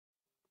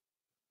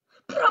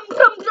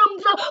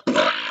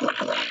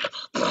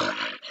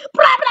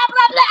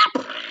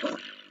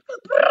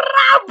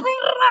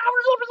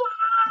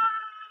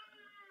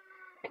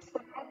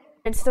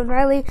It's Stone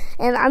Riley,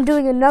 and I'm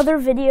doing another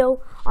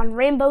video on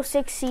Rainbow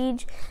Six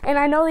Siege. And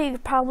I know that you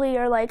probably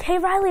are like, hey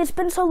Riley, it's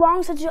been so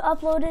long since you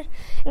uploaded.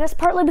 And that's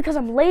partly because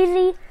I'm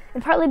lazy,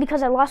 and partly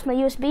because I lost my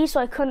USB,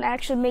 so I couldn't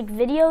actually make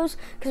videos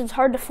because it was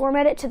hard to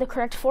format it to the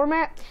correct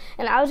format.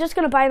 And I was just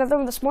gonna buy another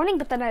one this morning,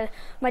 but then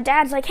my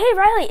dad's like, hey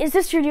Riley, is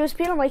this your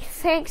USB? And I'm like,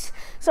 thanks.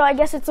 So I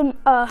guess it's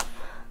a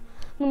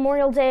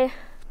Memorial Day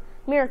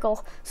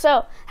miracle.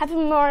 So happy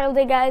Memorial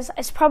Day, guys.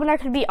 It's probably not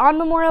going to be on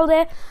Memorial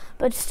Day,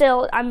 but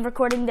still I'm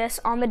recording this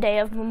on the day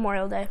of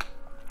Memorial Day.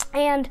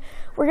 And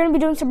we're going to be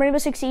doing some Rainbow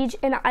Six Siege,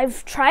 and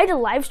I've tried to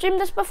live stream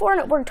this before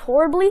and it worked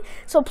horribly,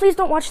 so please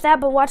don't watch that,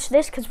 but watch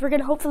this, because we're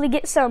going to hopefully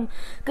get some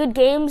good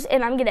games,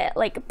 and I'm going to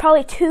like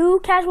probably 2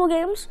 casual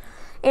games,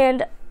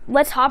 and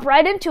let's hop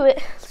right into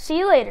it. See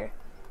you later.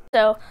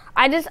 So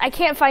I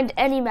can't find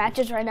any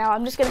matches right now.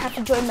 I'm just gonna have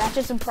to join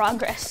matches in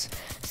progress.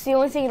 It's the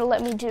only thing it'll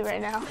let me do right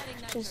now,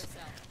 which is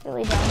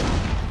really dumb.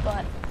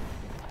 But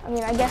I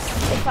mean, I guess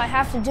if I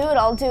have to do it,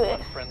 I'll do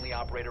it. Friendly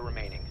operator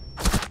remaining.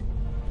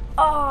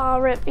 Oh,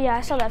 rip! Yeah,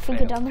 I saw that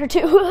Finka down there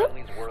too.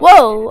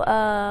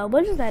 Whoa!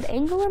 What is that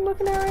angle I'm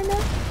looking at right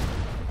now?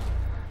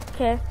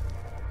 Okay.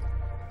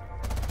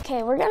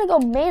 Okay, we're gonna go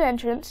main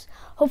entrance.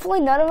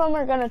 Hopefully, none of them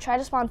are gonna try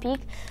to spawn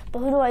peek. But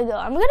who do I go?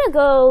 I'm gonna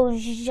go.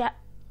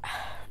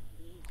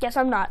 Guess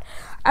I'm not.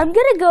 I'm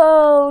gonna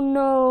go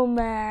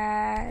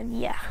Nomad.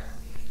 Yeah.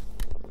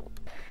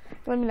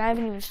 I mean, I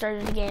haven't even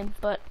started the game,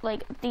 but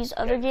like these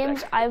other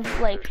games, I've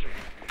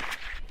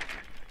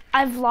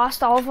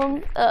lost all of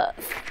them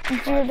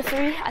 0 to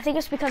 3. I think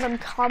it's because I'm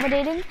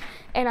accommodating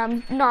and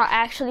I'm not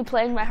actually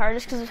playing my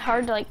hardest because it's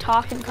hard to like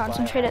talk and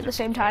concentrate at the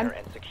same time.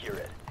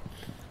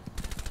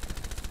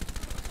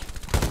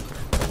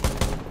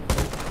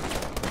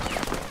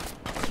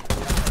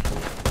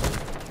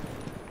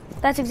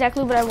 That's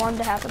exactly what I wanted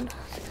to happen.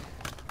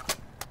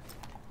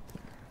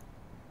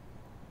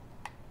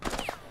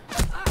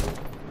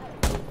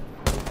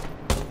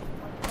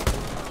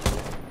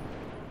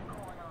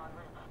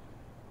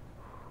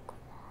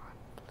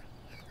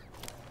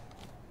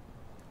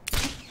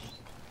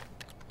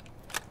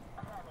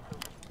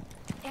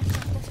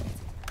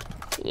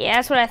 Yeah,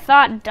 that's what I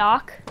thought,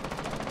 Doc.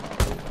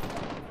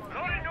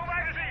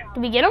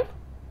 Did we get him?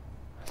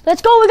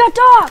 Let's go, we got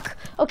Doc!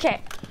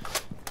 Okay.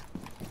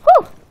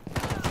 Whew!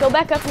 Go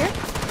back up here.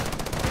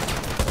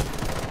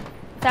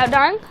 Without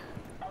dying.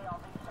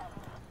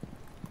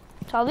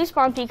 To all these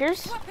spawn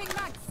peekers.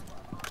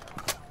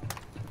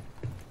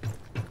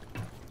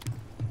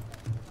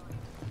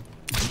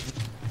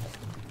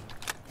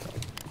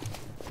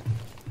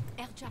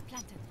 Airtrap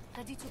planted.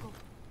 Ready to go.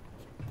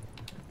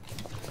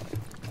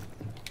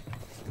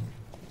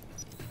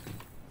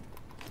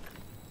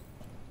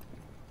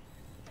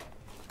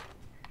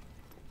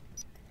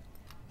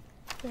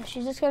 Yeah,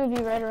 she's just gonna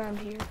be right around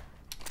here.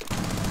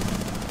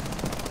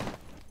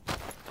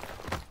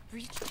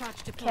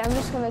 Okay, I'm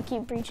just gonna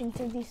keep breaching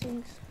through these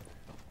things.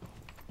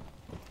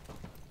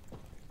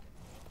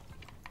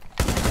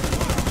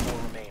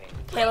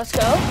 Okay, let's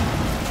go.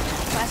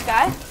 Last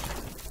guy.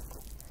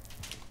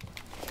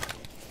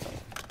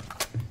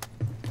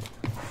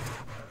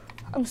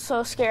 I'm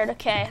so scared.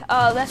 Okay,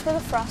 that's where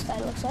the frost guy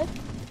looks like.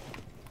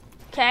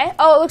 Okay.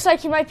 Oh, it looks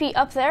like he might be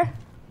up there.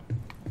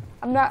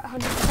 I'm not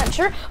 100%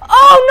 sure.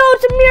 Oh no,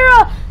 it's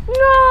Amira!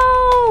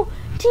 No!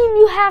 Team,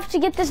 you have to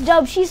get this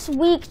dub. She's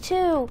weak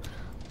too.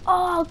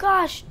 Oh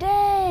gosh,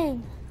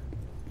 dang.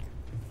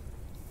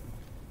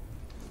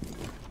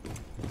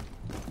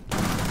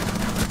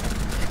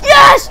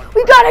 Yes!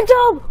 We got a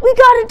dub! We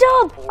got a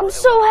dub! I'm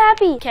so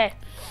happy. Okay.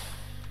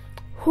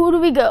 Who do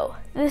we go?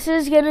 This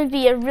is gonna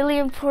be a really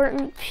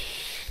important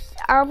piece.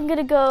 I'm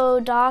gonna go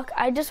Doc.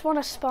 I just want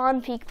to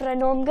spawn peek, but I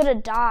know I'm gonna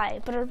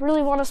die. But I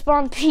really want to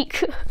spawn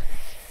peek.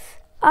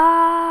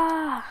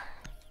 Why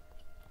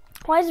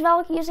is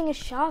Valak using a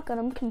shotgun?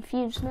 I'm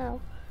confused now.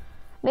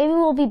 Maybe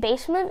we'll be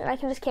basement and I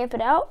can just camp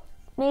it out.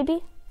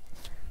 Maybe.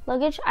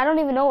 Luggage? I don't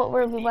even know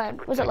where we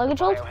went. Was it luggage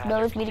hold? No,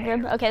 it was meeting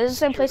room. Okay, this is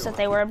the same place that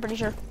they were, I'm pretty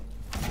sure.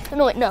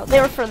 No, wait, no, they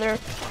were further.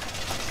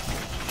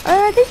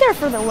 I think they were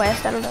further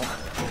west, I don't know.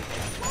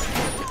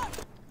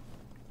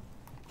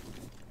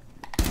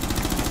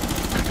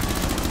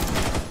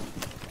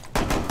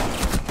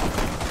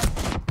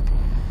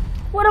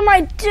 What am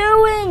I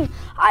doing?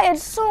 I had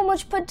so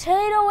much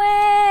potato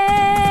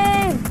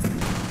aim!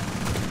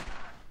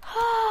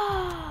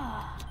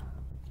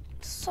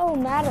 So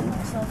mad at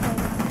myself right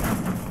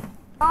now.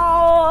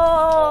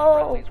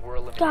 Oh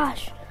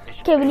gosh.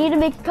 Okay, we need to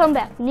make a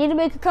comeback. We need to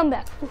make a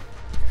comeback.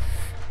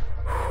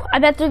 I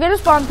bet they're gonna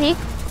spawn peek.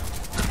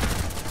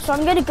 So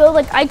I'm gonna go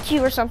like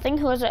IQ or something,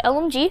 who has an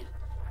LMG.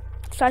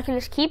 So I can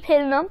just keep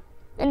hitting them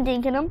and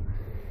dinking them.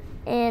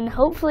 And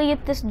hopefully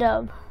get this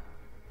dub.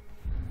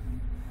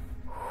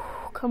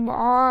 Come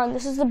on,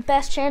 this is the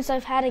best chance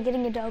I've had at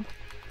getting a dub.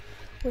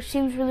 Which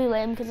seems really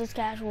lame because it's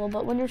casual,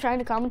 but when you're trying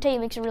to commentate, it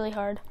makes it really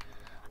hard.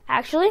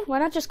 Actually, why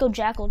not just go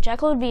Jackal?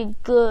 Jackal would be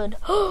good.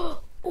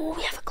 Oh,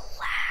 we have a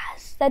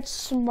glass. That's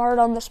smart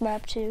on this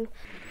map too.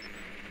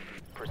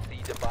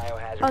 Proceed to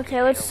biohazard.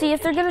 Okay, let's see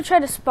if they're gonna try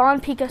to spawn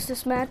peek us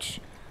this match.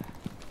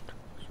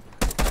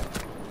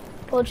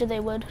 Told you they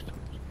would.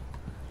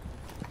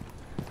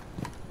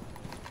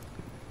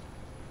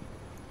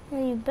 Yeah,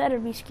 you better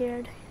be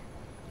scared.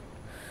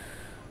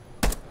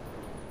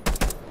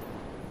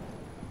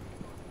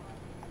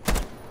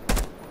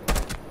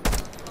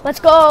 Let's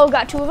go.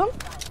 Got 2 of them.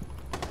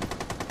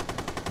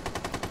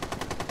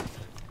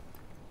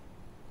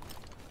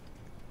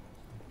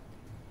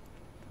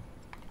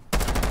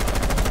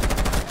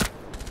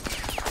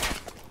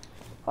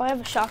 Oh, I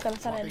have a shotgun. I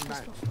thought I had a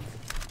pistol.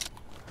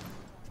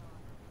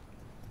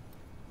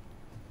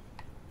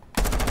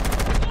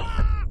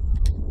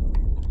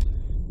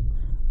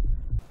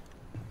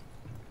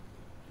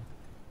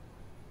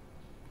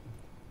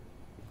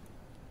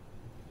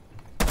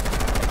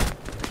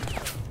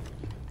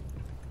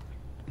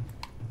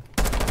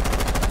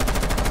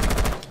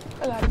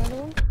 I got another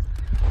one.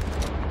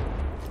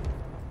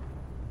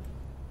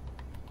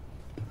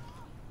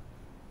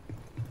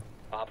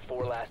 Op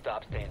 4 last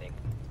stop standing.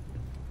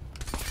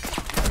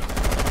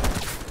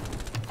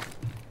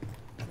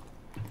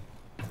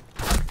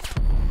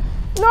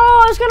 No,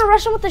 I was gonna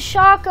rush him with the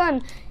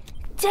shotgun.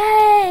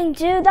 Dang,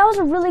 dude, that was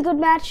a really good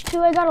match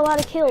too. I got a lot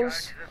of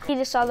kills. He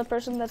just saw the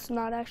person that's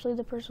not actually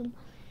the person.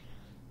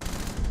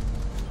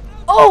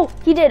 Oh,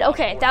 he did.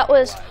 Okay, that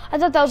was, I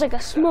thought that was like a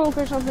smoke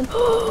or something.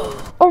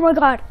 Oh my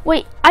god.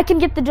 Wait, I can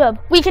get the dub.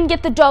 We can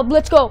get the dub.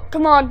 Let's go.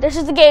 Come on. This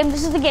is the game.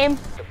 This is the game.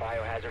 The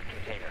biohazard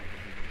container.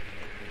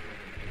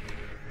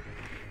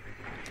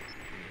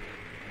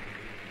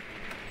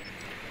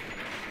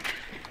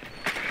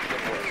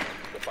 Good work.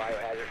 The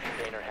biohazard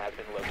container has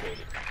been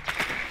located.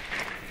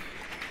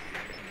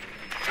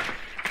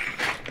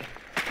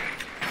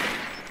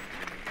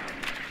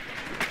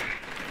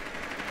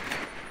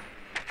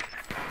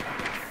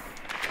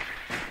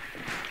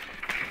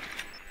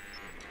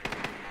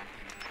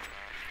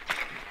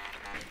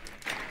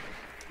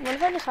 What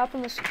if I just hop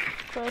in this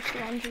gross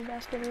laundry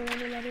basket or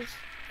whatever that is?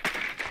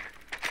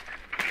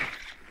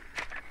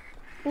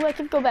 Ooh, I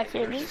could go back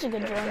here. This is a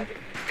good drone.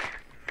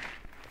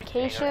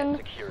 Location.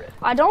 Secure it.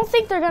 I don't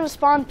think they're gonna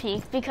spawn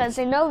peek because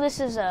they know this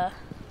is a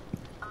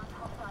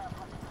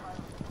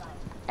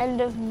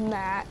end of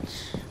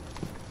match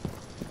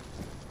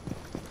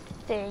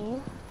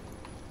thing.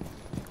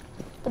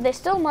 But they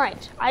still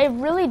might. I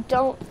really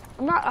don't,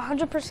 I'm not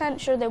 100%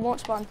 sure they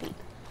won't spawn peek.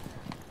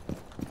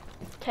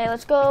 Okay,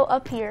 let's go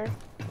up here.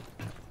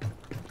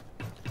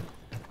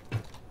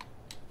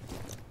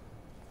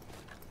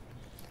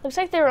 Looks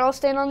like they were all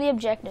staying on the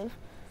objective.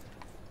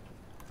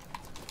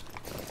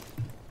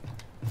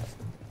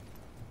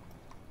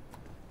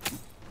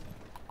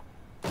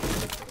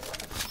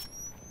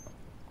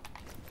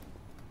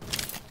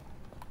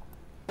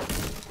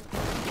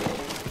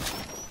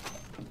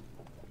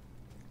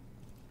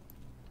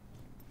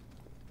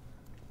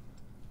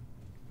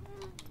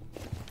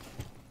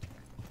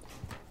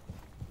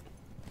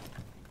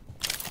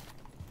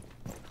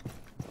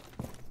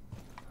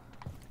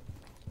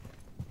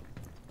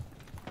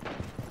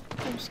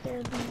 I'm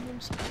scared. I'm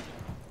scared.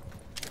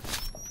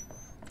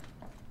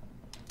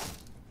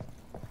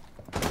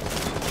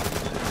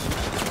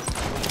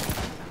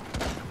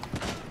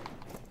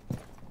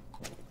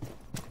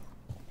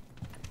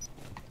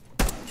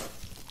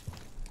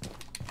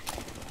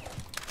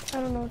 I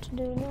don't know what to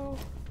do now.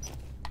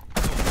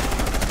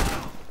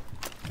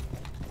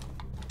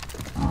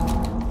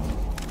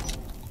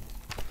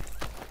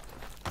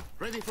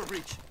 Ready for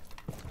breach.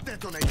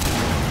 Detonate.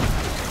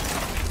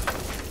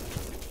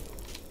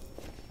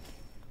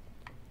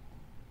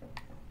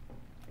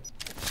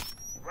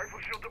 Rifle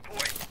shield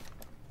deployed.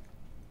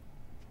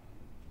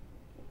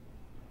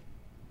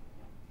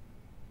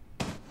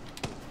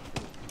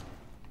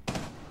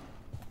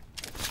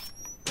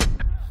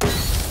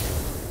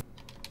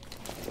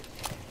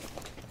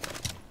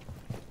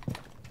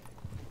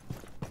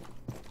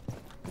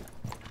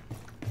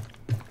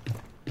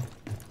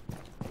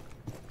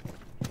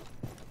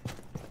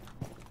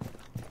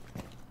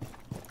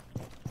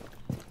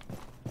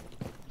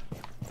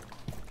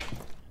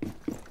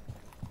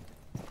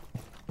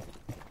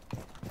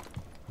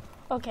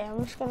 Okay,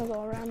 I'm just gonna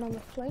go around on the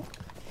flank.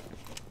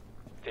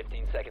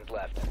 15 seconds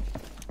left.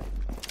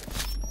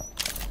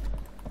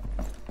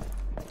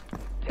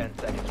 10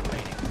 seconds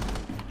remaining.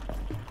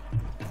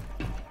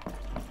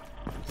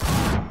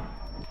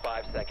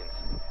 5 seconds.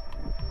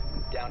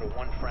 Down to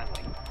 1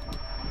 friendly.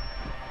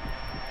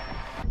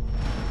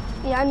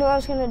 Yeah, I knew I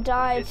was gonna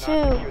die Did not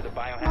too. secure the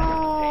biohazard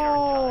container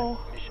in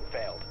time. Mission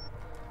failed.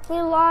 We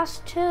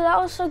lost 2. That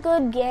was a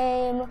good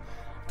game.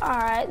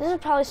 Alright, this is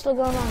probably still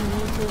going on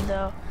YouTube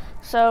though.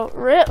 So,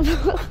 rip.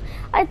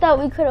 I thought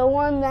we could have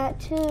won that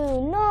too.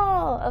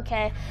 No.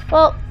 Okay.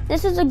 Well,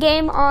 this is a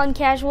game on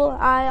casual.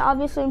 I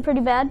obviously am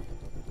pretty bad,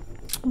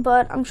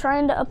 but I'm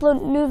trying to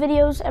upload new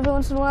videos every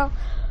once in a while.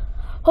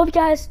 Hope you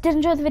guys did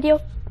enjoy the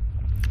video.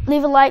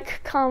 Leave a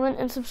like, comment,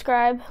 and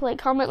subscribe. Like,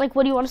 comment, like,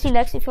 what do you want to see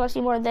next if you want to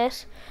see more of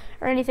this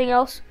or anything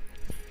else.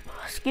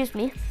 Excuse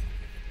me.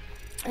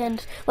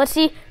 And let's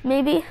see,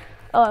 maybe,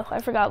 oh,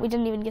 I forgot, we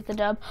didn't even get the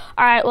dub.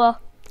 All right,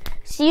 well,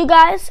 see you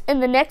guys in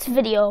the next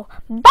video.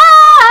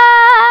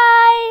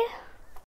 Bye!